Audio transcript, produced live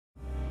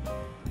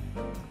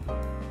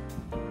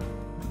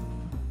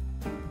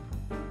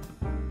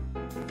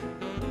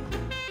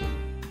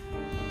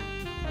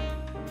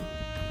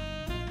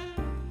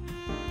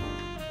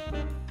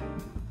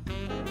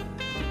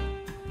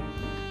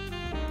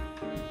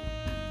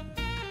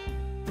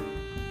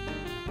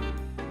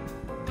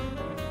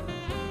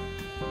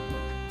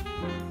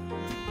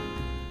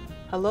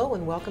Hello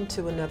and welcome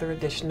to another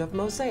edition of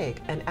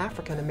Mosaic, an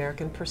African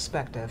American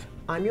perspective.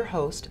 I'm your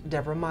host,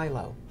 Debora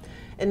Milo.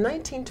 In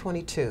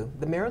 1922,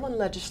 the Maryland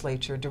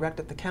legislature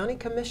directed the county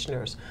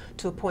commissioners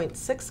to appoint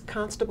 6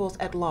 constables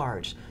at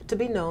large to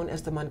be known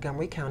as the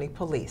Montgomery County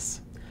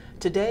Police.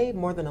 Today,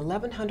 more than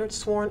 1,100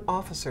 sworn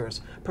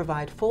officers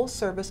provide full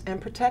service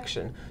and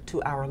protection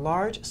to our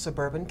large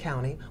suburban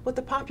county with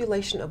a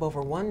population of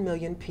over 1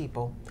 million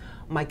people.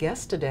 My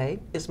guest today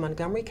is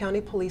Montgomery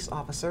County Police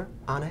Officer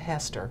Ana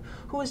Hester,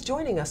 who is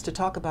joining us to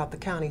talk about the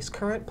county's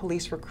current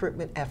police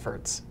recruitment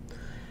efforts.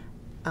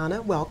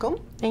 Ana, welcome.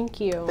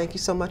 Thank you. Thank you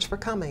so much for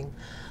coming.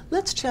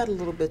 Let's chat a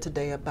little bit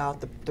today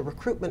about the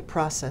recruitment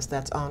process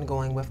that's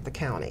ongoing with the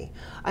county.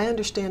 I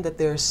understand that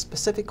there's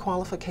specific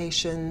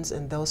qualifications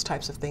and those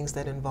types of things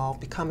that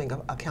involve becoming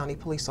a county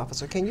police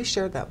officer. Can you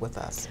share that with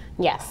us?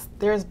 Yes,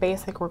 there's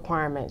basic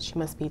requirements. You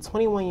must be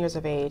 21 years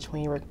of age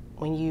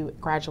when you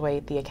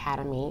graduate the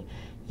academy.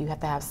 You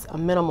have to have a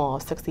minimum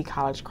of 60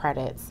 college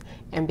credits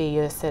and be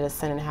a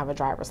citizen and have a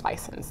driver's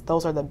license.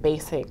 Those are the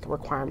basic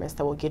requirements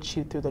that will get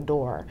you through the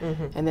door.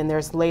 And then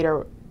there's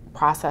later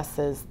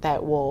processes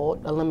that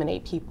will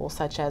eliminate people,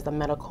 such as the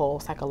medical,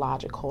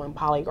 psychological, and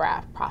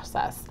polygraph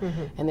process.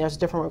 And there's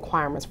different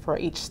requirements for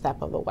each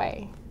step of the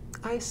way.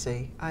 I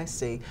see, I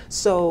see.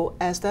 So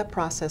as that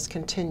process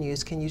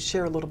continues, can you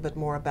share a little bit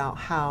more about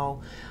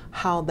how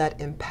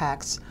that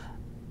impacts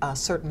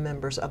certain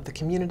members of the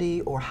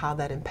community, or how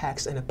that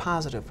impacts in a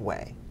positive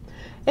way?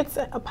 It's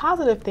a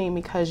positive thing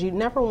because you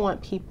never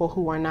want people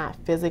who are not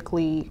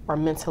physically or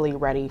mentally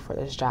ready for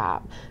this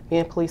job.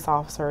 Being a police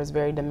officer is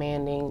very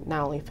demanding,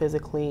 not only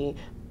physically,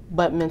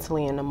 but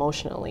mentally and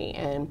emotionally.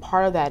 And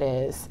part of that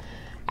is,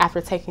 after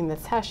taking the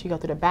test, you go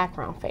through the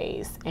background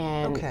phase.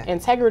 And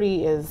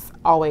integrity is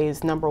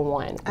always number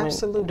one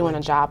when doing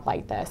a job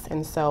like this.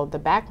 And so the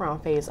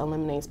background phase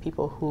eliminates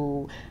people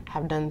who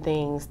have done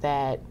things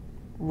that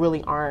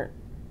really aren't,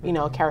 you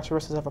know,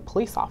 characteristics of a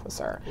police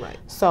officer.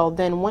 So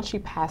then once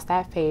you pass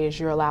that phase,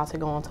 you're allowed to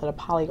go on to the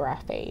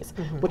polygraph phase,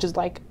 which is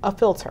like a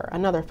filter,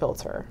 another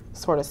filter,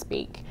 so to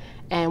speak.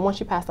 And once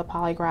you pass the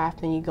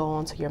polygraph, then you go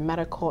on to your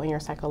medical and your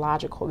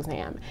psychological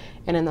exam.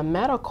 And in the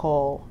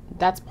medical,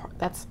 that's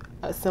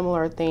a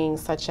similar thing,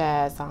 such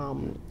as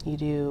you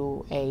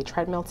do a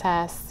treadmill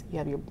test, you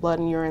have your blood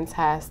and urine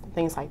test,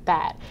 things like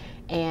that.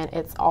 And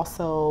it's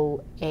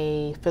also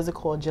a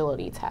physical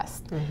agility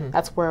test.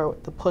 That's where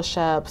the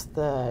push-ups,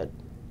 the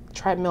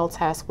treadmill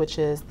test, which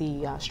is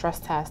the stress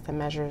test that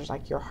measures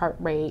like your heart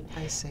rate,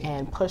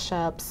 and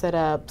push-ups,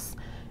 sit-ups,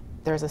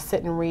 there's a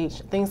sit and reach,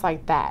 things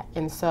like that.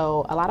 And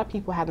so a lot of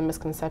people have the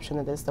misconception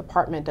that this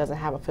department doesn't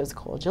have a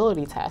physical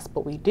agility test,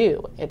 but we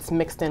do. It's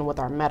mixed in with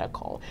our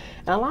medical.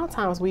 And a lot of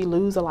times we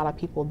lose a lot of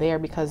people there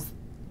because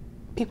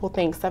people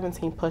think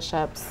 17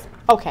 push-ups,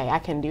 okay, I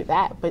can do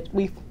that, but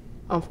we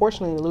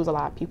unfortunately lose a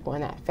lot of people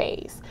in that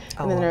phase.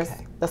 And then there's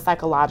the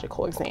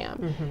psychological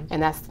exam,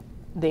 and that's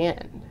the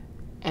end.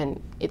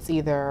 And it's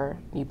either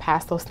you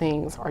pass those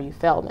things or you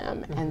fail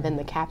them, and then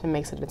the captain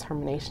makes a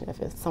determination if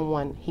it's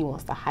someone he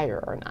wants to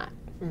hire or not.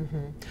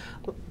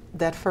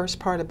 That first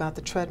part about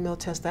the treadmill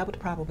test, that would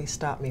probably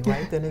stop me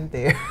right then and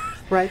there.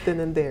 Right then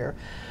and there.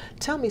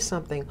 Tell me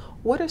something,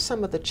 what are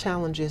some of the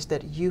challenges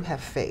that you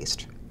have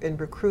faced in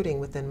recruiting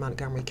within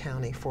Montgomery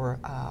County for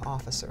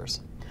officers?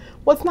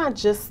 Well, it's not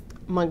just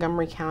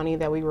Montgomery County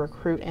that we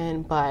recruit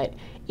in, but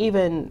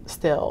even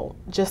still,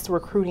 just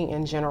recruiting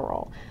in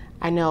general.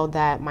 I know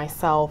that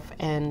myself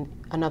and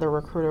another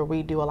recruiter,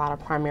 we do a lot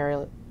of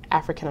primarily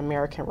African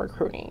American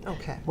recruiting,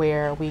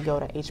 where we go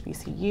to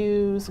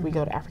HBCUs, we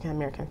go to African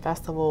American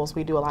festivals,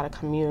 we do a lot of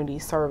community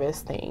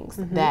service things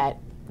that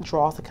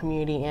draws the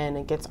community in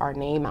and gets our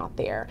name out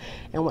there.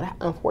 And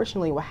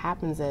unfortunately what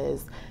happens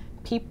is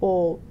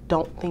people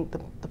don't think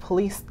the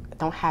police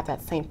don't have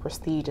that same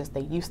prestige as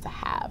they used to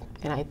have.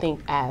 And I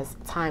think as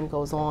time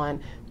goes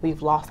on,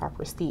 we've lost our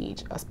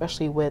prestige,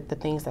 especially with the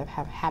things that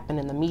have happened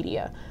in the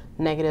media,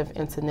 negative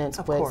incidents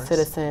with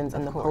citizens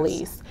and the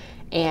police.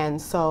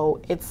 And so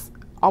it's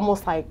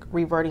almost like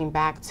reverting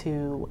back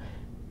to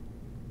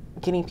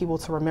getting people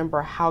to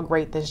remember how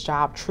great this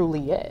job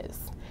truly is.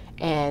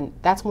 And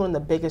that's one of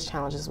the biggest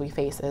challenges we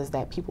face, is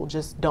that people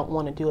just don't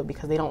want to do it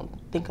because they don't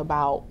think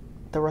about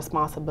the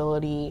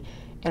responsibility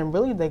and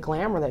really the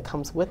glamour that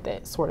comes with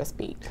it, so to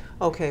speak.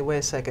 Okay, wait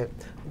a second.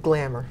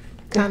 Glamour.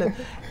 Kind of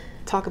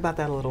talk about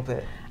that a little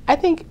bit. I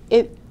think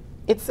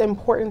it's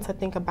important to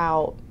think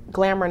about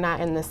glamour not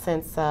in the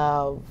sense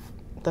of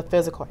the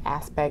physical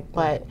aspect,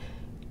 but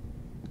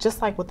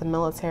just like with the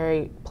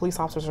military, police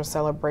officers are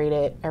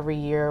celebrated every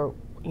year,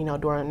 you know,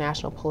 during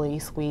National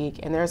Police Week,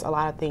 and there's a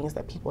lot of things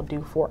that people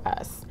do for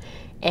us.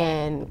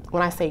 And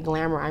when I say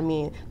glamour, I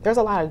mean there's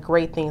a lot of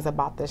great things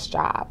about this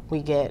job.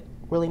 We get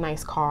really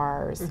nice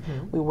cars,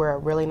 we wear a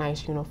really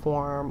nice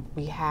uniform,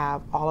 we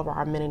have all of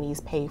our amenities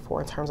paid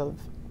for in terms of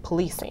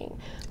policing.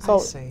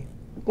 So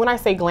when I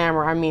say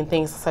glamour, I mean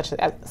things such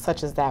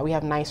as that. We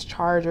have nice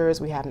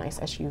Chargers, we have nice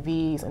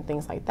SUVs and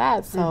things like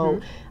that.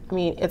 So, I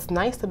mean, it's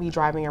nice to be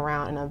driving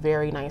around in a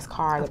very nice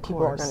car that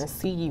people are going to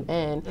see you in,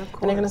 and they're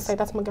going to say,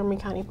 that's Montgomery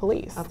County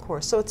Police. Of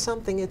course. So it's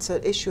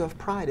an issue of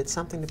pride. It's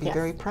something to be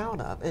very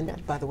proud of.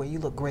 And by the way, you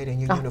look great in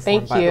your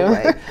uniform, by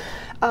the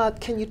way.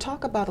 Can you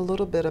talk about a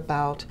little bit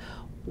about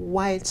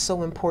why it's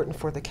so important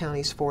for the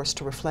county's force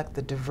to reflect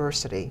the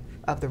diversity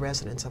of the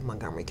residents of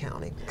Montgomery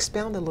County?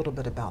 Expound a little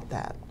bit about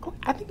that.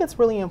 I think it's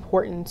really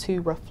important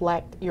to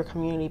reflect your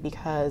community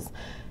because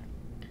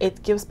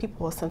it gives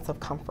people a sense of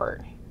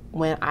comfort.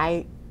 When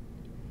I've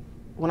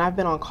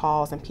been on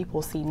calls and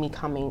people see me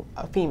coming,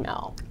 a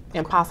female,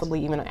 and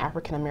possibly even an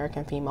African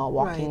American female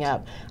walking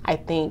up, I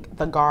think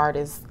the guard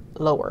is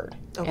lowered.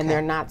 And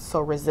they're not so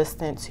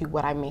resistant to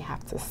what I may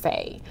have to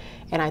say.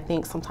 And I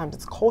think sometimes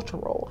it's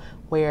cultural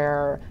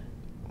where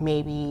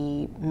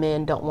maybe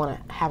men don't want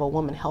to have a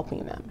woman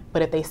helping them.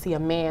 But if they see a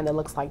man that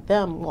looks like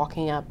them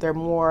walking up, they're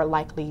more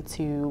likely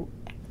to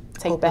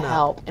take the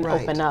help and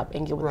open up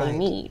and get what they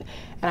need.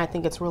 And I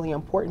think it's really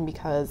important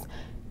because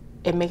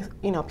it makes,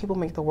 people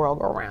make the world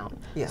go around.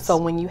 So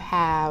when you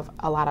have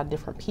a lot of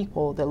different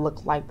people that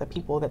look like the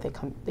people that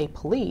they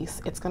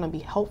police, it's going to be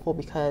helpful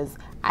because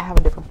I have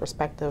a different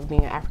perspective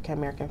being an African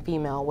American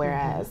female,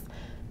 whereas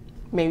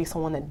maybe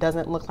someone that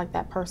doesn't look like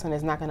that person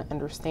is not going to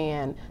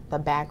understand the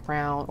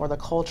background or the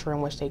culture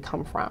in which they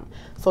come from.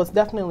 So it's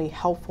definitely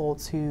helpful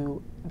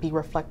to be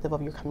reflective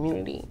of your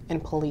community in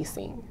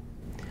policing.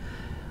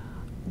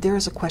 There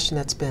is a question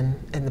that's been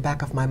in the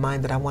back of my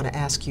mind that I want to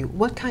ask you.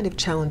 What kind of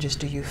challenges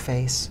do you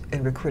face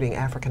in recruiting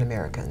African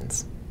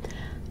Americans?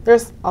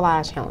 There's a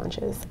lot of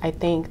challenges. I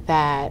think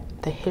that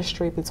the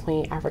history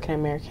between African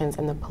Americans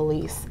and the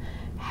police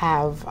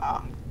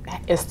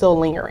is still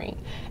lingering.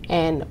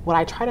 And what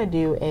I try to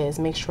do is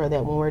make sure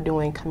that when we're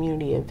doing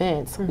community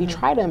events, we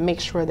try to make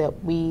sure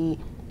that we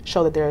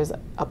show that there's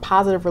a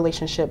positive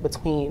relationship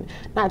between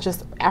not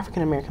just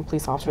African American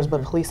police officers,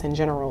 but police in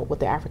general with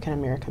the African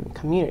American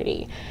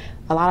community.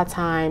 A lot of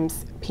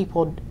times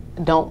people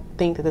don't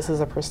think that this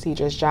is a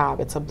prestigious job.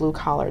 It's a blue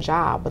collar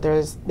job, but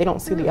they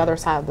don't see the other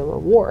side of the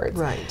rewards.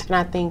 And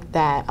I think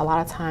that a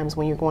lot of times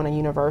when you're going to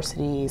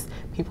universities,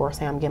 people are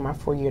saying, I'm getting my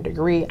 4-year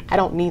degree. I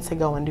don't need to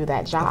go and do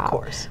that job. Of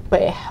course.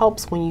 But it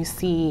helps when you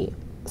see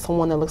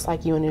someone that looks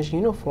like you in his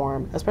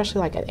uniform, especially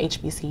like at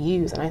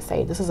HBCUs, and I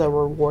say, this is a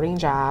rewarding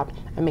job.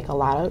 I make a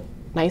lot of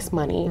nice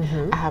money.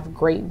 I have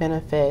great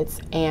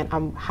benefits, and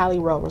I'm highly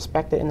well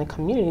respected in the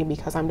community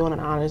because I'm doing an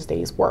honest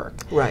day's work.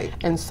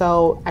 And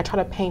so I try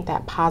to paint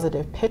that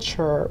positive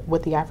picture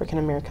with the African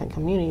American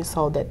community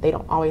so that they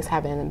don't always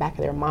have it in the back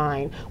of their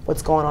mind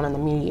what's going on in the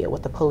media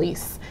with the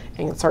police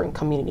in certain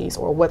communities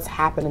or what's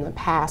happened in the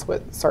past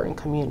with certain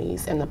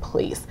communities and the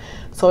police.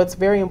 So it's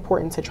very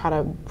important to try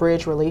to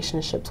bridge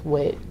relationships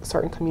with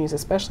certain communities,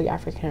 especially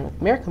African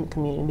American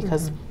community,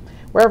 because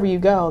wherever you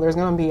go, there's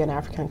going to be an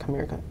African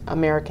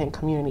American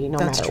community no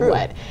matter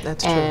what.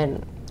 That's true.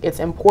 And it's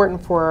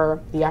important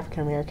for the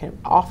African American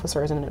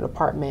officers in the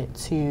department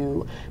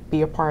to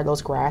be a part of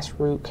those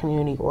grassroots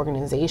community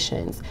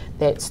organizations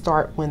that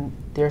start when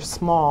they're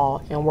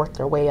small and work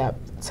their way up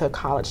to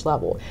college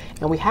level.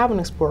 And we have an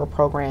Explorer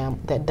program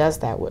that does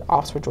that with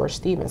Officer George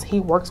Stevens. He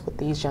works with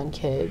these young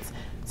kids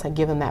to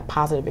give them that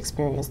positive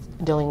experience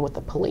dealing with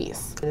the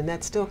police. And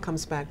that still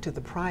comes back to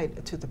the pride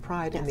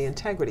and the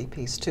integrity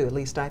piece too, at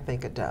least I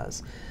think it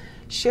does.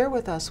 Share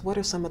with us, what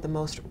are some of the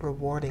most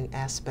rewarding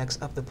aspects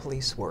of the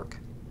police work?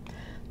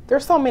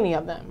 There's so many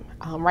of them.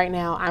 Right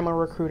now I'm a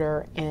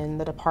recruiter in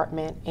the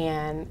department,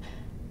 and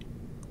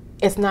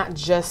it's not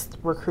just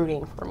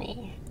recruiting for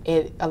me.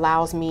 It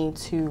allows me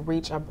to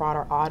reach a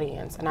broader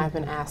audience, and I've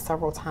been asked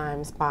several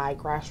times by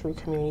grassroots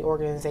community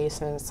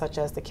organizations such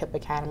as the KIPP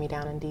Academy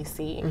down in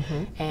DC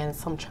and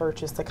some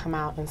churches to come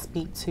out and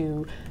speak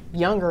to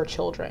younger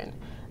children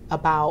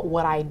about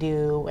what I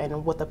do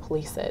and what the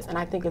police is. And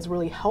I think it's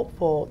really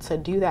helpful to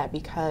do that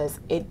because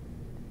it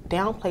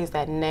downplays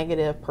that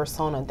negative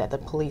persona that the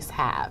police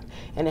have,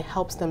 and it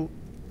helps them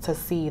to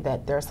see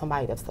that there's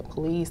somebody that's the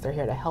police, they're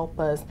here to help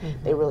us,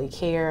 they really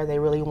care, they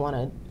really want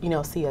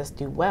to, see us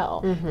do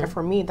well. And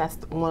for me, that's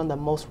one of the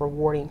most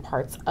rewarding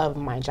parts of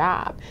my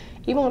job.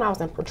 Even when I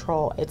was in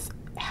patrol, it's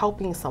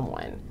helping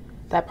someone.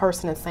 That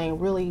person is saying,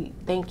 really,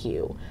 thank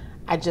you.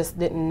 I just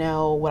didn't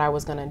know what I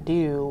was gonna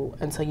do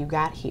until you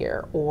got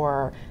here.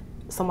 Or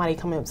somebody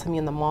coming up to me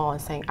in the mall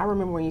and saying, I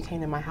remember when you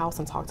came to my house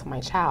and talked to my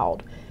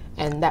child.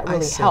 And that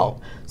really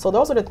helped. So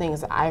those are the things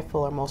that I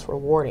feel are most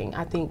rewarding.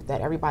 I think that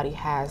everybody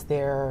has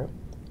their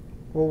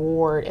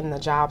reward in the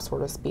job, so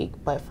to speak.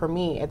 But for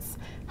me, it's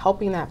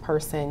helping that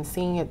person,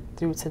 seeing it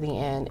through to the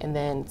end, and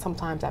then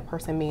sometimes that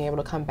person being able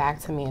to come back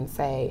to me and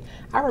say,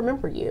 I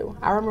remember you.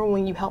 I remember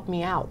when you helped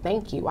me out.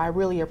 Thank you. I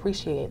really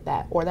appreciate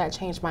that. Or that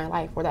changed my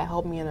life, or that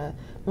helped me in a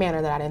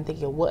manner that I didn't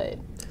think it would.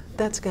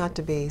 That's got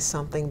to be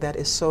something that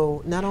is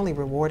so not only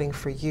rewarding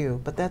for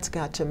you, but that's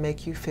got to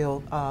make you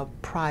feel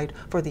pride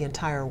for the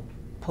entire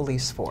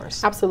police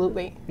force.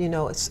 Absolutely. You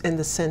know, it's in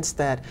the sense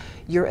that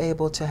you're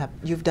able to have,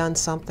 you've done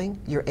something,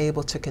 you're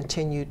able to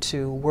continue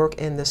to work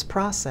in this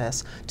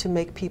process to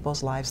make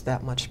people's lives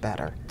that much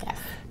better. Yes.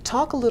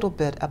 Talk a little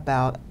bit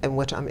about, and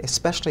which I'm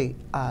especially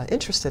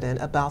interested in,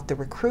 about the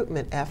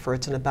recruitment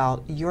efforts and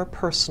about your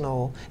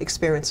personal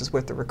experiences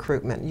with the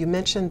recruitment. You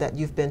mentioned that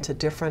you've been to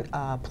different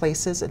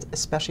places,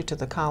 especially to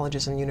the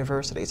colleges and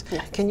universities.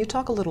 Yes. Can you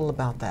talk a little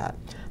about that?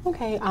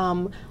 Okay,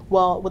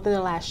 well, within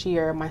the last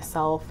year,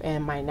 myself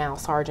and my now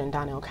Sergeant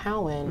Donnell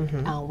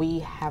Cowan, we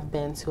have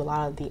been to a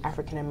lot of the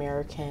African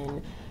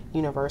American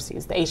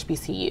universities, the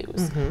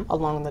HBCUs,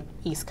 along the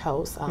East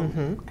Coast,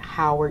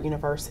 Howard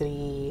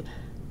University,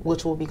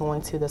 which we'll be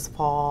going to this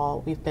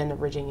fall. We've been to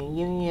Virginia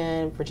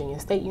Union, Virginia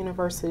State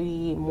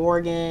University,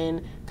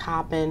 Morgan,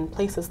 Coppin,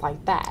 places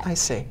like that. I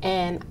see.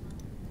 And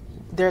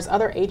there's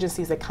other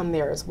agencies that come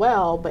there as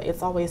well, but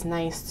it's always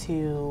nice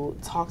to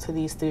talk to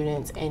these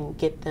students and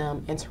get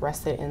them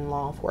interested in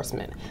law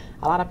enforcement.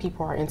 A lot of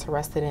people are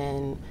interested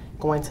in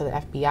going to the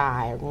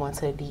FBI or going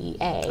to the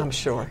DEA. I'm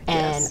sure,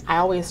 And yes. I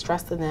always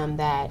stress to them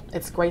that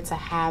it's great to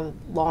have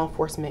law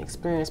enforcement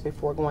experience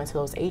before going to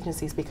those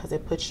agencies because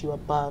it puts you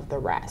above the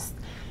rest.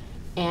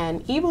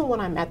 And even when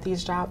I'm at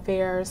these job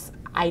fairs,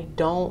 I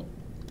don't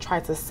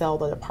try to sell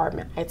the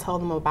department. I tell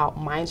them about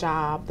my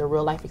job, the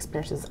real life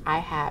experiences I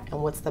have,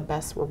 and what's the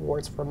best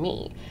rewards for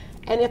me.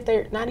 And if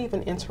they're not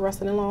even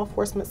interested in law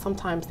enforcement,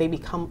 sometimes they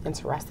become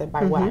interested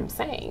by what I'm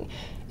saying.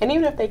 And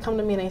even if they come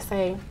to me and they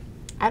say,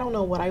 I don't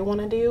know what I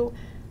want to do,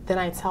 then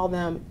I tell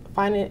them,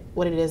 find it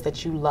what it is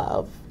that you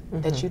love,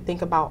 that you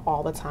think about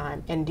all the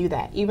time, and do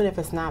that. Even if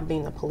it's not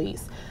being the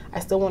police, I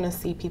still want to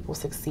see people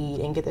succeed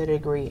and get their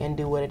degree and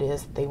do what it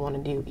is they want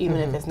to do, even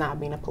if it's not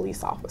being a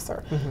police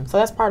officer. So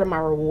that's part of my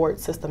reward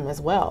system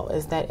as well,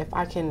 is that if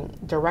I can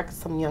direct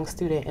some young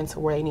student into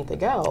where they need to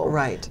go,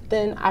 Right.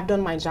 then I've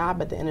done my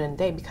job at the end of the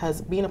day,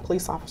 because being a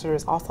police officer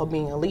is also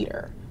being a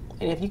leader.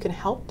 And if you can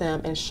help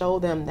them and show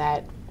them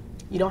that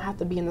you don't have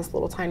to be in this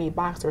little tiny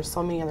box, there's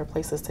so many other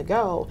places to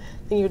go,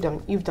 then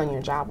you've done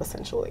your job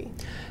essentially.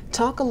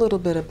 Talk a little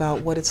bit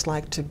about what it's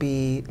like to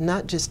be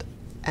not just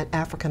an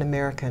African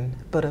American,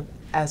 but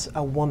as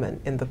a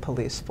woman in the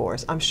police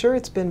force. I'm sure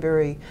it's been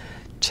very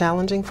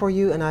challenging for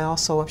you, and I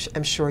also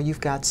am sure you've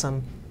got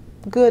some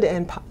good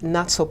and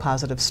not so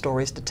positive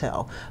stories to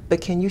tell.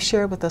 But can you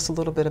share with us a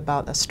little bit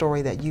about a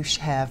story that you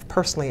have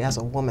personally as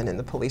a woman in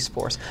the police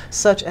force,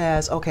 such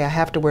as, okay, I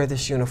have to wear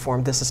this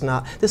uniform. This is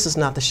not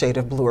the shade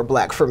of blue or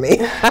black for me.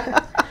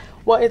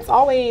 Well, it's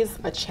always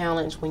a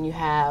challenge when you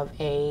have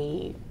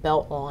a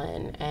belt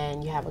on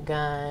and you have a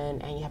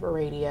gun and you have a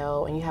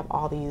radio and you have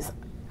all these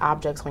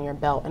objects on your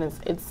belt, and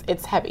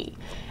it's heavy.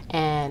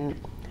 And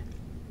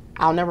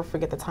I'll never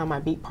forget the time my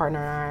beat partner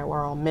and I were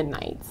on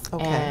midnights,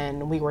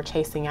 and we were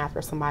chasing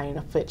after somebody in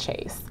a foot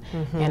chase,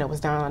 and it was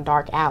down a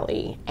dark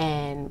alley,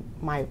 and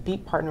my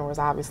beat partner was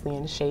obviously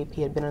in shape.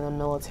 He had been in the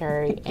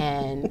military,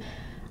 and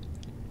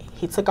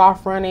he took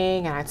off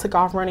running, and I took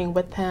off running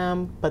with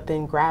him, but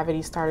then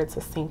gravity started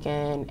to sink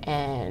in,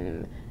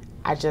 and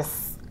I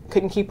just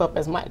couldn't keep up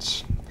as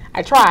much.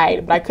 I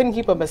tried, but I couldn't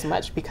keep up as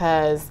much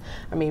because,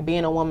 I mean,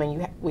 being a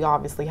woman, we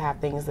obviously have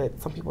things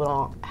that some people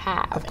don't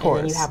have. Of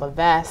course. And then you have a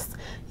vest,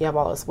 you have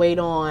all this weight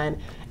on,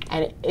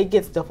 and it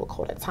gets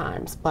difficult at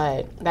times.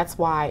 But that's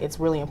why it's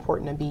really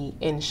important to be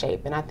in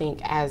shape. And I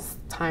think as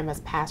time has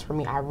passed for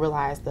me, I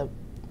realized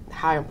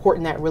how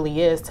important that really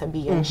is to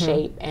be in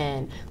shape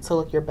and to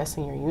look your best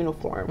in your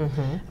uniform.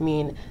 I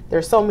mean,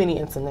 there's so many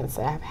incidents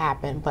that have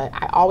happened, but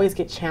I always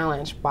get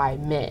challenged by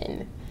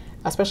men,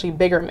 especially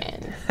bigger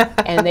men,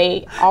 and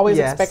they always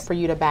expect for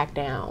you to back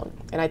down.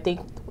 And I think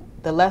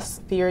the less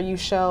fear you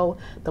show,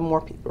 the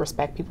more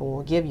respect people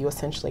will give you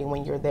essentially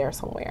when you're there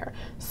somewhere.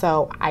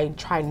 So I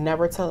try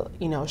never to,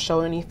 show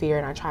any fear,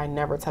 and I try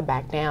never to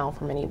back down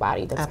from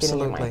anybody that's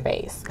getting in my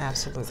face.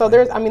 Absolutely. So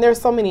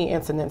there's so many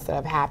incidents that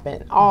have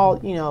happened, all,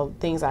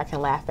 things I can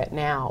laugh at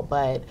now,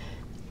 but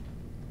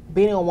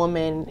being a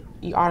woman,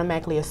 you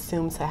automatically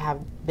assume to have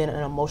been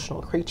an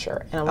emotional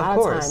creature. And a lot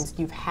of times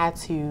you've had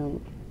to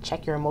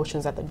check your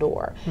emotions at the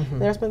door.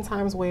 There's been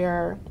times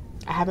where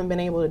I haven't been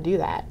able to do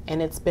that, and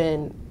it's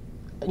been,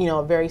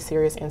 a very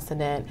serious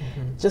incident,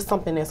 just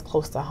something that's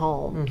close to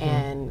home,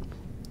 and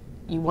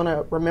you want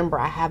to remember,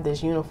 I have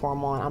this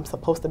uniform on, I'm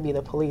supposed to be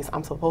the police,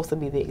 I'm supposed to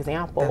be the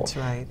example. That's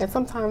right. And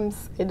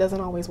sometimes it doesn't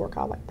always work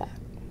out like that.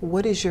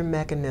 What is your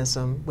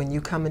mechanism when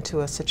you come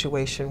into a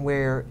situation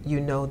where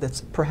you know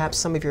that perhaps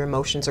some of your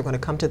emotions are going to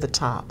come to the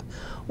top?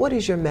 What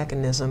is your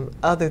mechanism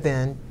other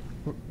than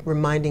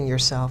reminding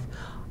yourself,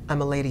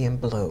 I'm a lady in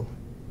blue?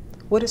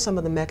 What are some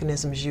of the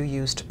mechanisms you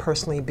use to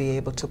personally be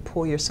able to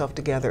pull yourself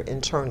together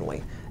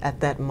internally at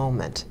that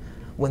moment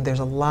when there's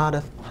a lot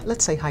of,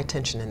 let's say, high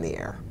tension in the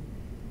air?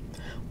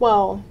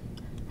 Well,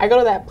 I go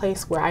to that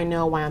place where I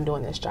know why I'm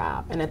doing this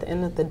job, and at the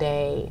end of the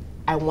day,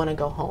 I want to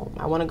go home.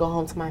 I want to go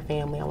home to my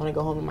family, I want to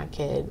go home to my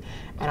kid,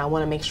 and I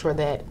want to make sure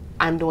that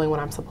I'm doing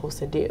what I'm supposed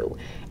to do.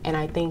 And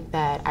I think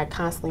that I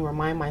constantly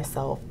remind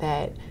myself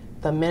that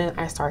the minute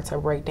I start to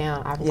break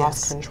down, I've Yes.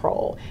 lost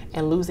control.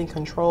 And losing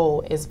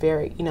control is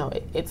very,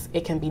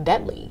 it can be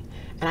deadly.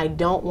 And I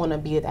don't want to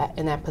be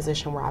in that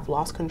position where I've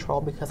lost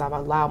control because I've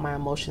allowed my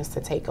emotions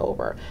to take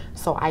over.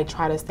 So I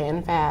try to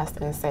stand fast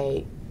and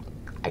say,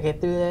 I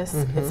get through this.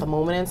 It's a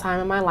moment in time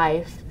in my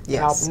life that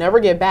Yes. I'll never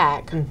get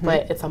back,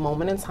 but it's a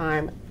moment in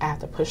time. I have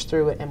to push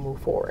through it and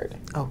move forward.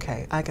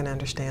 Okay, I can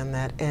understand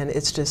that, and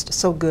it's just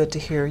so good to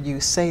hear you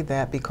say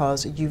that,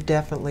 because you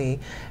definitely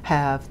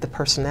have the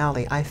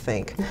personality, I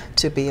think,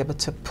 to be able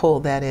to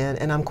pull that in,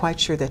 and I'm quite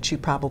sure that you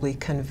probably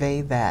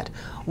convey that.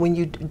 When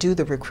you do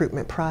the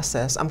recruitment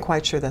process, I'm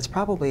quite sure that's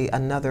probably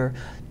another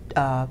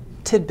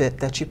tidbit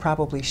that you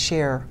probably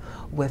share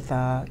with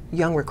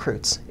young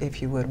recruits,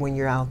 if you would, when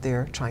you're out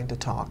there trying to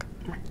talk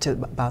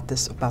about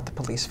the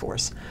police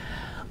force.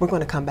 We're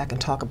going to come back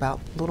and talk about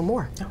a little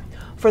more. Okay.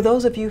 For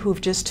those of you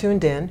who've just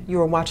tuned in, you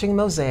are watching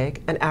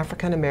Mosaic, an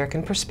African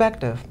American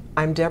perspective.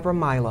 I'm Debora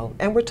Milo,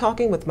 and we're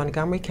talking with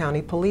Montgomery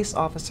County Police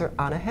Officer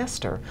Ana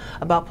Hester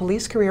about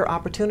police career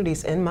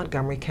opportunities in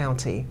Montgomery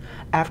County.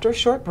 After a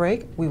short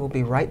break, we will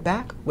be right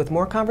back with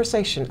more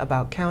conversation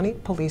about county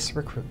police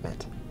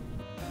recruitment.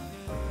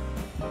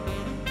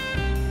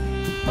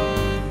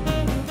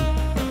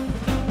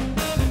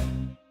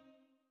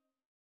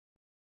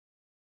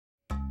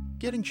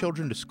 Getting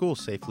children to school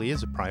safely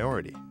is a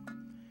priority.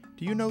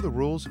 Do you know the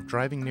rules of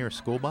driving near a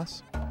school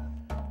bus?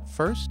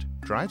 First,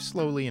 drive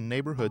slowly in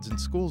neighborhoods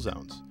and school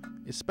zones,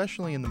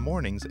 especially in the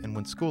mornings and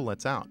when school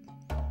lets out.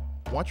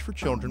 Watch for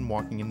children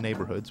walking in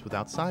neighborhoods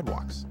without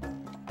sidewalks.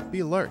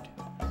 Be alert.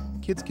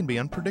 Kids can be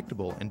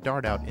unpredictable and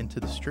dart out into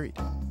the street.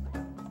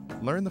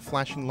 Learn the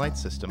flashing light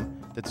system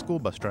that school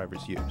bus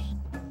drivers use.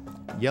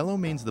 Yellow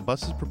means the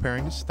bus is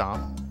preparing to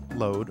stop,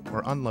 load,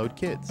 or unload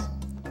kids.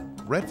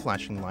 Red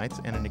flashing lights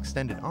and an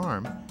extended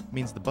arm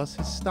means the bus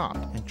has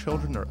stopped and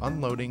children are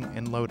unloading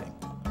and loading.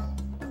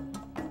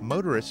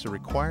 Motorists are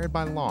required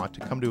by law to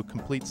come to a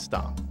complete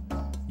stop.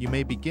 You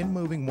may begin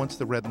moving once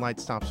the red light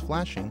stops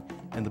flashing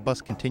and the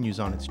bus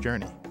continues on its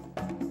journey.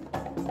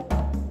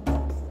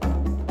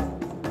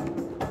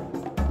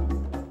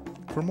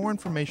 For more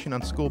information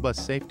on school bus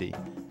safety,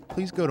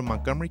 please go to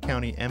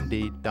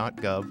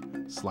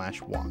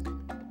montgomerycountymd.gov/walk.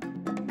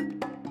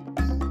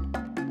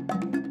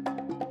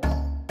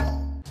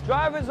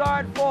 Drivers are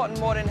at fault in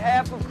more than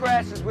half of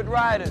crashes with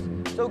riders,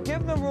 so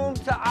give them room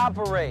to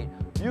operate.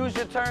 Use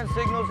your turn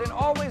signals and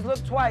always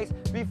look twice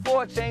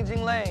before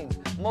changing lanes.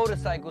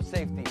 Motorcycle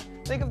safety.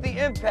 Think of the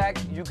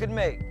impact you could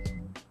make.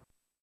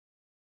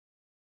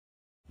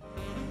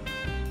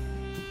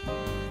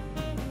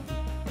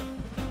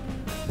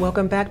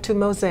 Welcome back to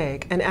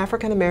Mosaic, an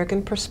African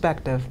American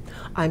perspective.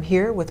 I'm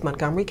here with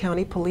Montgomery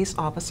County Police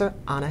Officer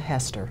Ana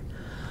Hester.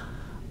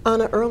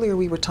 Ana, earlier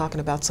we were talking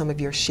about some of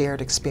your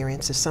shared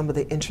experiences, some of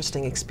the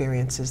interesting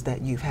experiences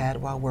that you've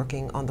had while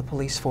working on the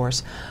police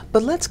force.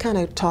 But let's kind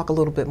of talk a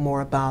little bit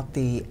more about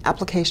the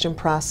application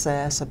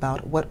process,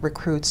 about what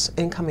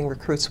incoming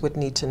recruits would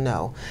need to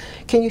know.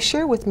 Can you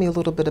share with me a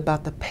little bit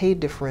about the pay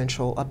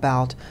differential,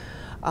 about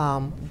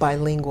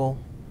bilingual,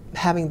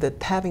 having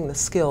the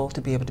skill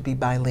to be able to be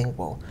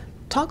bilingual?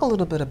 Talk a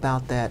little bit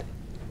about that.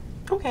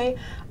 Okay.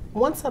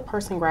 Once a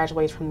person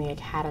graduates from the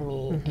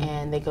academy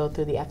and they go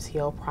through the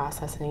FTO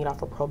process and they get off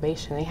of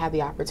probation, they have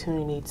the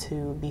opportunity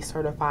to be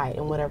certified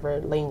in whatever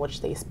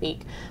language they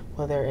speak,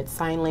 whether it's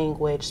sign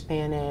language,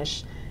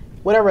 Spanish,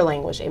 whatever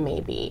language it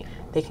may be.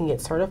 They can get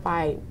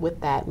certified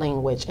with that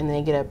language and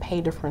they get a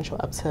pay differential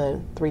up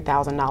to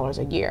 $3,000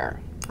 a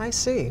year. I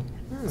see.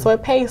 So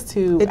it pays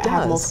to It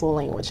have does. multiple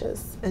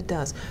languages. It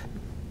does.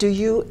 Do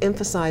you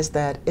emphasize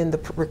that in the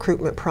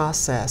recruitment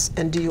process,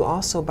 and do you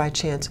also by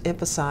chance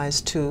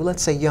emphasize to,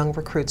 let's say, young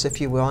recruits,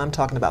 if you will, I'm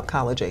talking about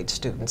college-age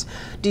students,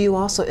 do you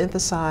also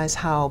emphasize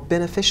how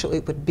beneficial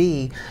it would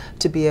be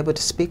to be able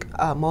to speak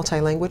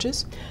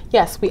multi-languages?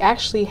 Yes, we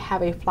actually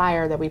have a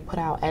flyer that we put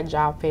out at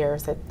job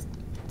fairs that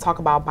talk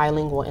about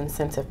bilingual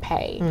incentive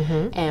pay,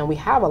 and we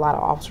have a lot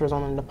of officers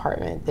on the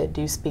department that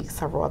do speak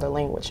several other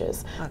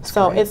languages. That's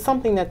so great. it's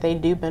something that they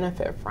do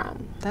benefit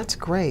from. That's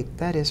great.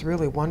 That is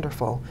really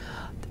wonderful.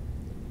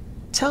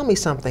 Tell me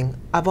something.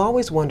 I've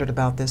always wondered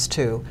about this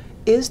too.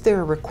 Is there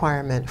a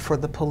requirement for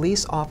the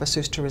police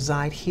officers to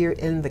reside here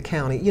in the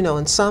county? You know,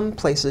 in some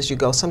places you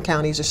go, some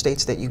counties or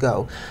states that you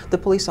go, the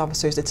police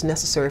officers, it's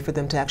necessary for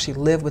them to actually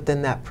live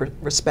within that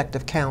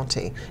respective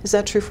county. Is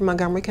that true for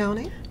Montgomery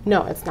County?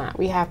 No, it's not.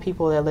 We have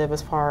people that live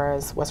as far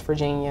as West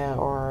Virginia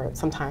or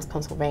sometimes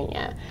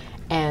Pennsylvania,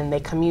 and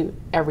they commute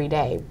every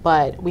day,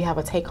 but we have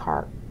a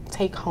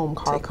take-home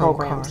car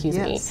program, excuse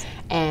me.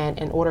 And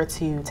in order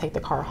to take the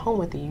car home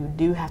with you, you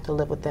do have to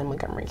live within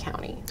Montgomery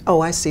County.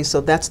 Oh, I see. So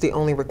that's the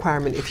only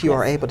requirement if you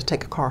are able to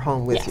take a car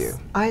home with you. Yes.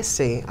 I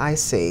see. I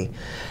see.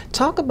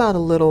 Talk about a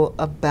little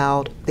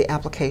about the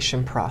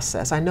application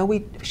process. I know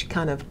we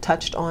kind of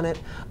touched on it,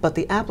 but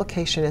the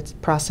application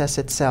process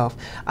itself,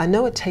 I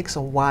know it takes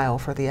a while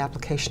for the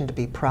application to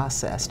be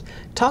processed.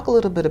 Talk a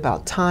little bit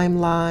about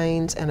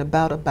timelines and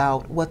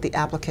about what the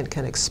applicant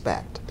can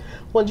expect.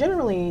 Well,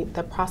 generally,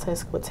 the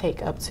process would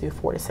take up to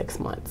 4 to 6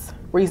 months.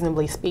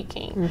 reasonably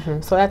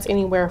speaking. So that's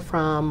anywhere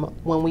from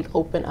when we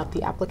open up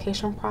the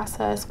application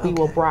process, we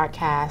will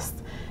broadcast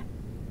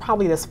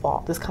probably this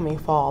coming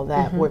fall,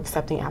 that we're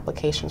accepting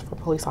applications for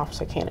police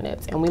officer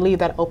candidates, and we leave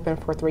that open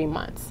for 3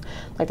 months.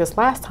 Like this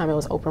last time, it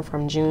was open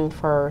from June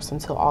 1st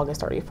until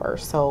August 31st.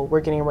 So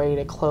we're getting ready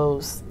to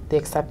close the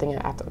accepting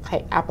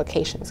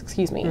applications,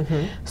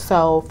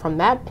 So from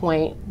that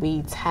point,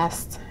 we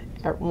test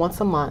once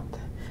a month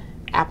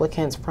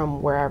applicants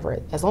from wherever,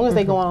 as long as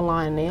they go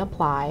online and they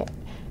apply,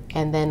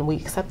 and then we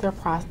accept their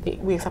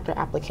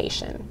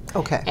application.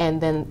 Okay. And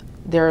then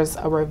there's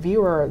a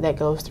reviewer that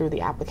goes through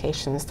the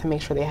applications to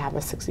make sure they have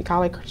a 60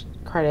 college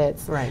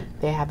credits, right.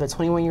 They have the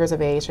 21 years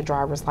of age, a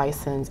driver's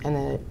license,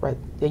 and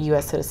the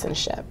U.S.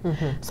 citizenship.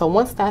 So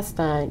once that's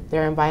done,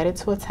 they're invited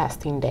to a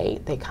testing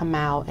date. They come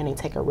out and they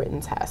take a written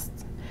test.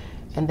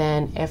 And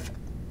then if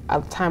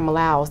time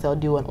allows, they'll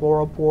do an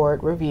oral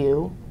board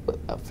review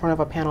in front of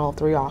a panel of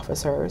 3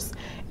 officers.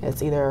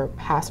 It's either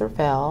pass or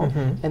fail,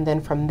 and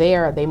then from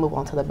there they move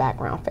on to the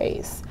background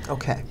phase.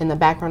 Okay. And the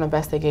background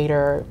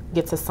investigator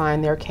gets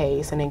assigned their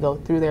case, and they go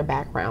through their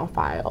background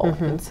file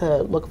and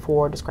to look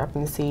for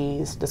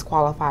discrepancies,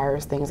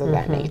 disqualifiers, things of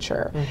that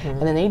nature.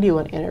 And then they do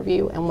an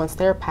interview, and once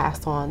they're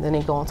passed on, then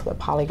they go into the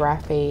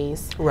polygraph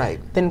phase.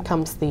 Right. Then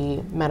comes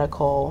the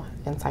medical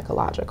and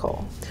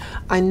psychological.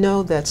 I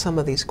know that some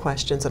of these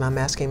questions that I'm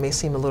asking may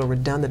seem a little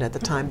redundant at the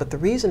time, but the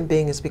reason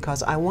being is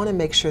because I want to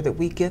make sure that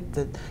we get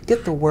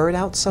the word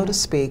out, so to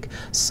speak,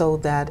 so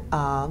that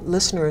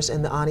listeners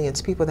in the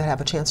audience, people that have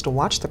a chance to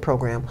watch the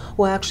program,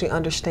 will actually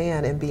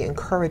understand and be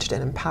encouraged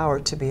and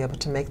empowered to be able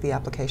to make the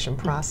application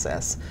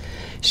process.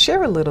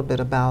 Share a little bit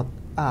about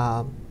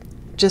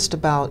just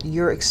about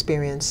your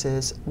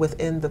experiences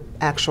within the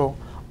actual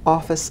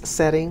office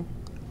setting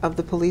of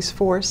the police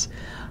force.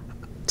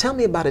 Tell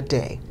me about a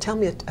day. Tell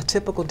me a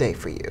typical day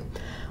for you.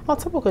 Well, a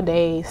typical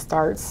day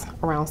starts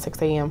around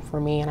 6 a.m. for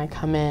me, and I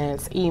come in,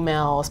 it's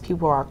emails,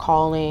 people are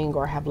calling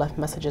or have left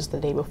messages the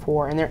day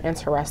before, and they're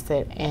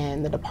interested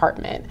in the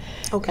department.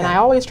 Okay. And I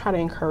always try to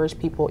encourage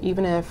people,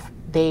 even if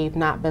they've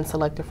not been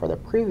selected for the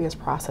previous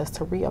process,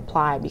 to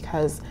reapply,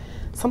 because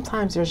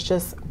sometimes there's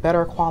just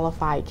better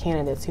qualified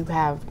candidates who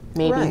have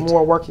maybe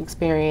more work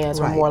experience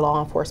or more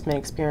law enforcement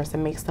experience that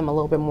makes them a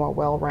little bit more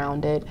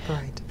well-rounded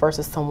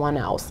versus someone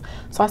else.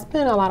 So I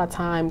spend a lot of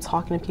time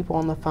talking to people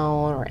on the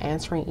phone or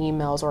answering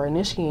emails or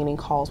initiating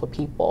calls with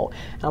people.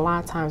 And a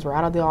lot of times we're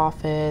out of the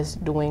office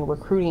doing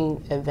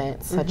recruiting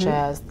events such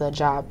as the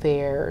job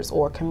fairs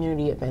or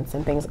community events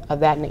and things of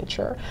that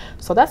nature.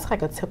 So that's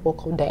like a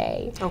typical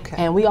day. Okay.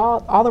 And we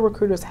all the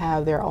recruiters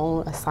have their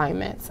own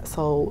assignments.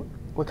 So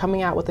we're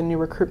coming out with a new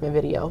recruitment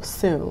video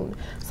soon.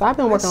 So I've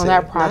been working on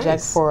that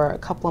project for a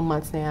couple of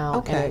months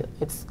now, and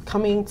it's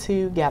coming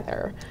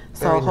together.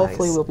 So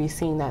hopefully we'll be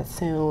seeing that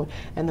soon.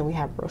 And then we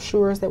have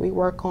brochures that we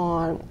work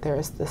on.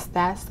 There's the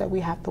stats that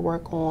we have to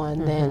work on.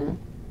 Then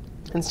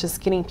it's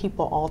just getting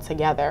people all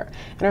together.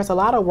 And there's a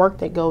lot of work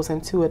that goes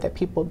into it that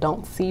people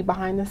don't see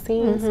behind the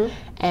scenes.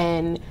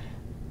 And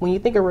when you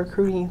think of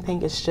recruiting, you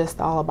think it's just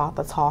all about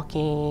the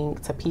talking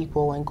to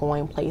people and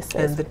going places.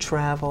 And the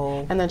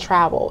travel. And the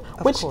travel,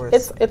 which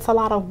course. It's a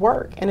lot of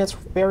work, and it's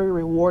very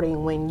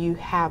rewarding when you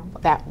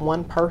have that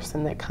one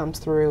person that comes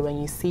through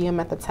and you see them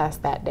at the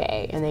test that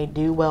day and they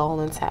do well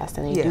on the test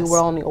and they do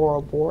well on the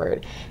oral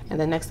board, and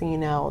the next thing you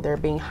know, they're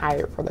being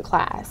hired for the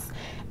class.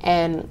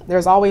 And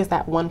there's always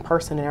that one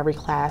person in every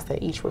class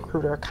that each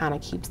recruiter kind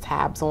of keeps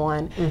tabs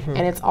on,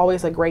 and it's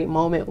always a great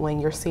moment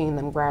when you're seeing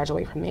them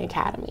graduate from the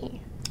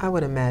academy. I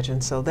would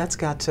imagine so. That's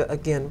got to,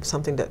 again,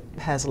 something that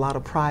has a lot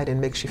of pride and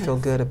makes you feel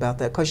good about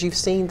that, because you've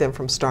seen them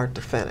from start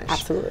to finish.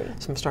 Absolutely.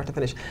 From start to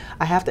finish.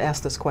 I have to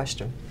ask this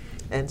question.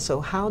 And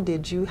so how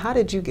did you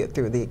get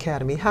through the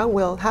academy?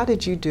 How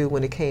did you do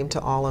when it came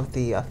to all of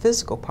the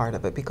physical part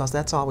of it? Because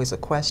that's always a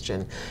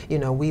question. You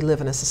know, we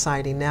live in a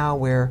society now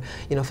where,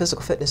 you know,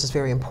 physical fitness is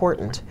very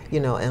important,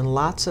 you know, and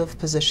lots of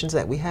positions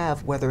that we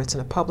have, whether it's in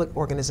a public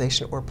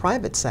organization or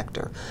private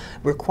sector,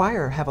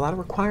 have a lot of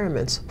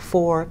requirements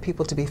for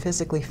people to be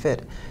physically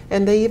fit.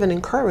 And they even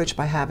encourage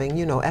by having,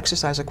 you know,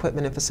 exercise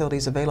equipment and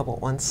facilities available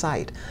on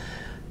site.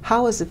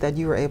 How is it that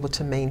you were able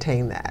to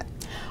maintain that?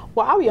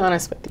 Well, I'll be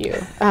honest with you.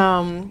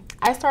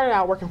 I started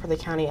out working for the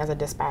county as a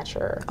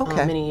dispatcher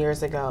many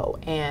years ago,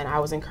 and I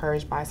was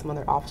encouraged by some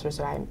other officers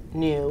that I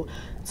knew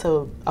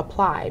to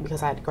apply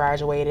because I had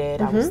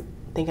graduated. I was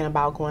thinking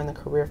about going the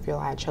career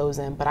field I had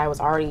chosen, but I was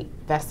already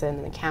vested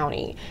in the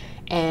county.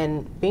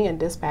 And being a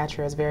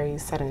dispatcher is very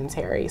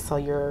sedentary, so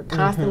you're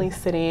constantly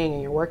sitting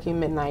and you're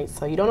working midnight,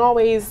 so you don't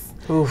always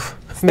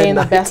stay in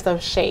the best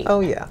of shape.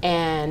 Oh yeah.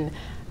 And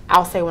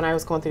I'll say when I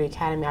was going through the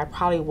academy, I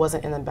probably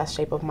wasn't in the best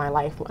shape of my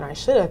life when I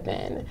should have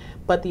been,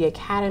 but the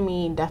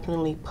academy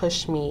definitely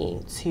pushed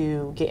me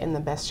to get in the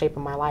best shape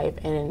of my life,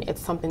 and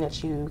it's something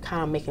that you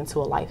kind of make into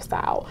a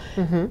lifestyle.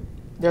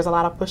 there's a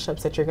lot of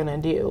push-ups that you're going to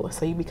do.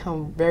 So you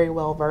become very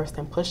well versed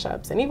in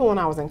push-ups. And even when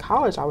I was in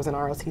college, I was in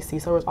ROTC,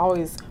 so there was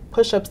always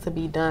push-ups to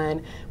be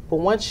done. But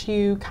once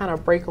you kind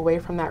of break away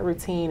from that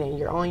routine and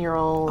you're on your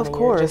own and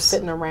you're just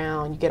sitting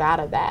around, you get out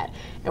of that.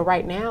 And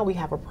right now we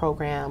have a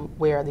program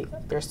where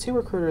there's 2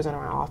 recruiters in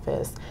our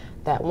office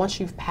that once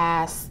you've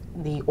passed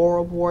the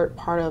oral board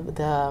part of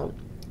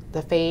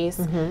the phase,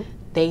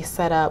 they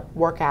set up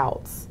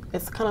workouts.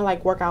 It's kind of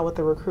like workout with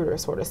the recruiter,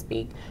 so to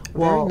speak.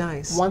 Very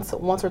nice. Once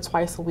or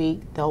twice a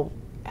week, they'll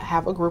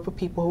have a group of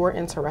people who are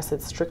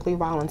interested, strictly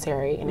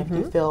voluntary, and if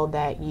you feel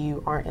that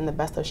you aren't in the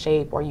best of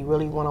shape or you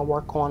really want to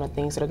work on the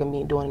things that are going to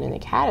be doing in the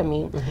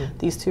academy,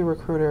 these 2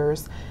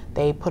 recruiters,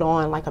 they put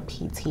on like a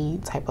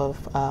PT type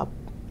of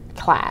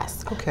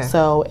class. Okay.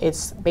 So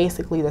it's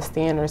basically the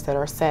standards that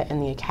are set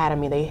in the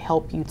academy. They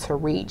help you to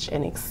reach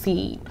and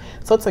exceed.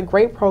 So it's a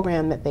great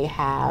program that they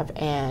have,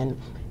 and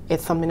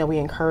it's something that we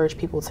encourage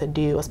people to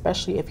do,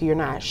 especially if you're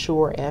not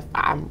sure if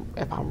I'm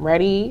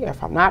ready,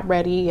 if I'm not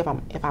ready, if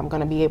I'm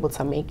going to be able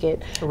to make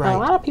it. Right. And a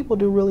lot of people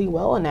do really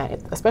well in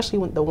that, especially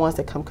when the ones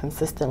that come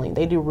consistently.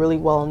 They do really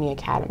well in the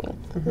academy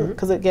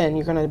because again,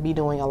 you're going to be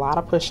doing a lot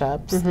of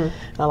push-ups and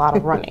a lot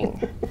of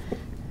running.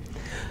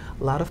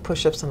 A lot of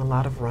push-ups and a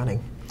lot of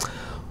running.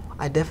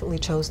 I definitely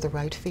chose the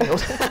right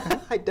field.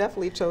 I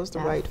definitely chose the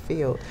right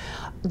field.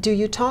 Do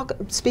you talk,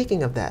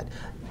 speaking of that,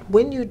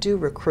 when you do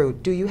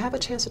recruit, do you have a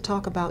chance to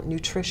talk about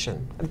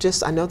nutrition?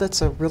 I know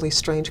that's a really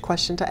strange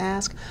question to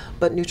ask,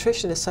 but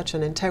nutrition is such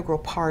an integral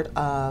part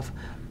of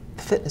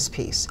the fitness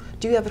piece.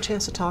 Do you have a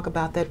chance to talk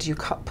about that? Do you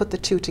put the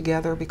 2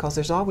 together? Because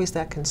there's always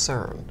that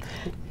concern.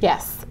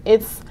 Yes,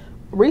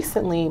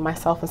 recently,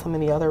 myself and some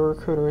of the other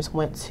recruiters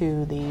went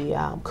to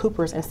the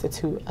Cooper's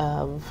Institute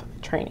of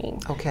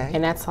Training. Okay.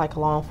 And that's like a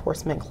law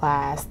enforcement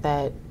class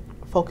that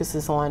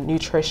focuses on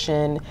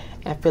nutrition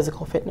and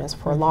physical fitness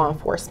for law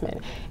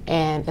enforcement.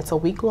 And it's a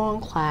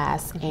week-long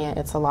class, and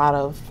it's a lot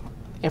of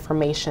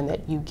information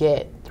that you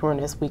get during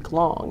this week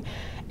long.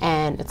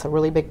 And it's a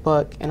really big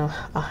book and a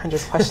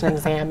 100-question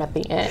exam at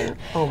the end.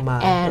 Oh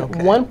my,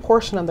 and one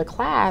portion of the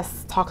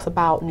class talks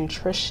about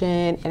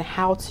nutrition and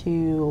how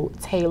to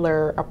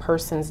tailor a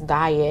person's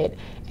diet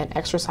and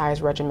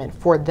exercise regimen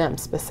for them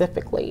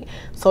specifically.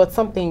 So it's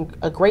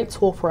a great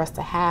tool for us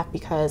to have,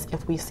 because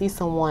if we see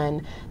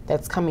someone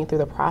that's coming through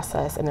the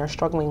process and they're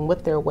struggling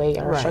with their weight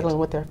or struggling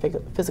with their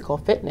physical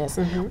fitness,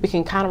 we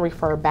can kind of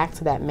refer back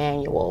to that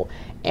manual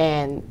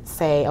and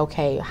say,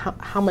 okay,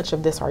 how much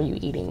of this are you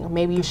eating?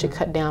 Maybe you should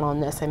cut down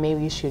on this, and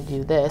maybe you should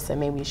do this, and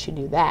maybe you should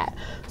do that.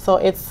 So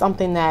it's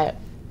something that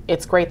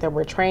it's great that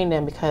we're trained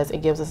in, because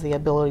it gives us the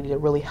ability to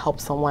really help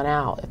someone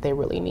out if they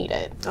really need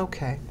it.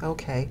 Okay,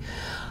 okay.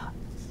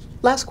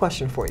 Last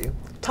question for you.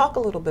 Talk a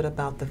little bit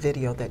about the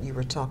video that you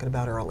were talking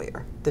about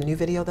earlier, the new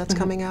video that's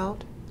coming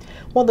out.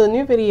 Well, the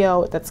new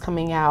video that's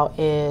coming out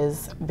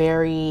is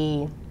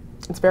very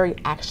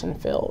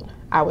action-filled,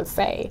 I would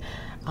say.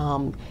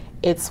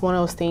 It's one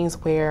of those things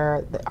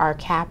where our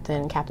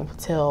Captain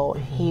Patil,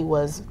 he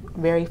was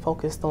very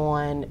focused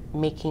on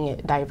making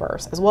it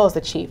diverse, as well as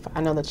the Chief.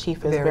 I know the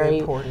Chief is very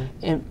important.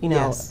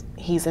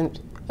 He's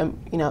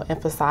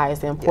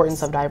emphasized the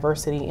importance of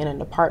diversity in a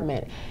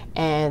department.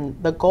 And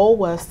the goal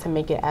was to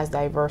make it as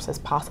diverse as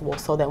possible,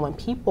 so that when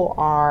people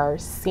are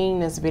seeing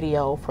this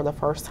video for the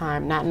first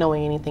time, not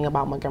knowing anything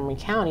about Montgomery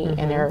County,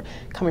 and they're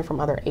coming from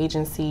other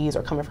agencies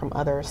or coming from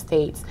other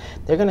states,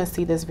 they're going to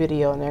see this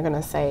video and they're going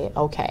to say,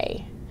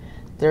 okay,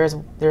 there's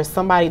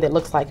somebody that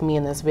looks like me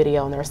in this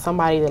video, and there's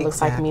somebody that looks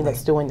like me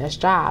that's doing this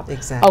job.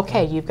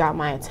 Okay, you've got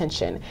my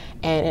attention.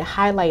 And it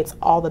highlights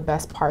all the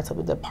best parts of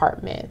the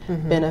department: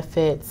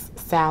 benefits,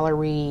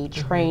 salary,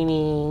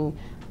 training,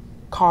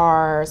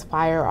 cars,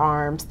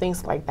 firearms,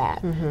 things like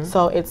that.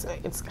 So it's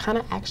kind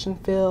of action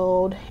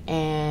filled,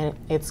 and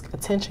it's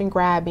attention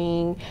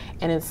grabbing,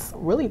 and it's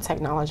really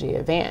technology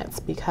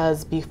advanced,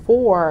 because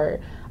before,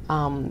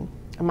 I'm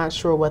not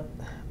sure what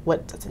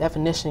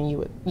definition you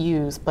would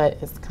use, but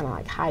it's kind of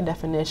like high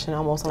definition,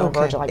 almost on the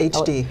verge of like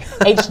HD.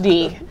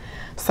 HD.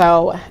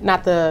 So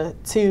not the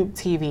tube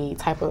TV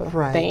type of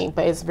thing,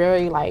 but it's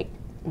very like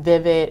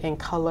vivid in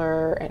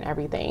color and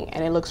everything,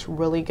 and it looks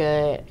really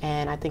good,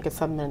 and I think it's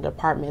something the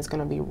department is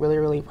going to be really,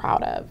 really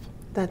proud of.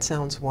 That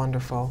sounds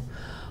wonderful.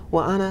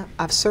 Well, Ana,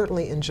 I've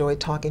certainly enjoyed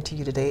talking to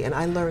you today, and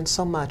I learned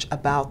so much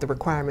about the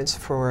requirements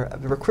for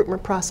the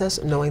recruitment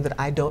process, knowing that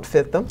I don't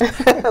fit them,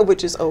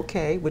 which is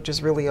okay, which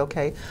is really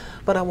okay.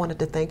 But I wanted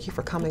to thank you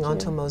for coming on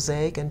to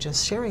Mosaic and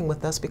just sharing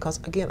with us, because,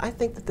 again, I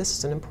think that this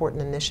is an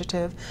important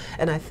initiative,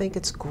 and I think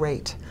it's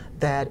great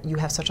that you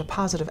have such a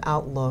positive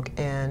outlook,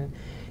 and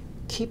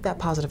keep that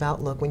positive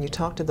outlook when you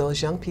talk to those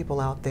young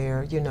people out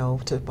there, you know,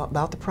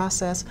 about the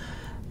process.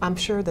 I'm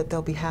sure that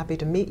they'll be happy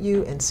to meet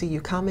you and see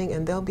you coming,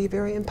 and they'll be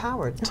very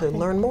empowered to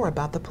learn more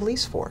about the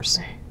police force.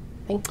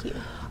 Thank you.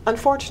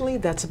 Unfortunately,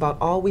 that's about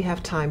all we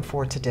have time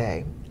for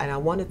today. And I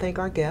want to thank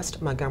our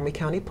guest, Montgomery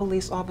County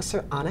Police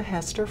Officer Ana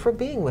Hester, for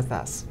being with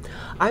us.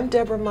 I'm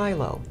Debora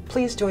Milo.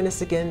 Please join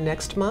us again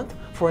next month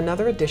for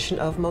another edition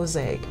of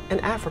Mosaic, an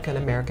African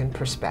American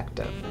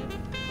perspective.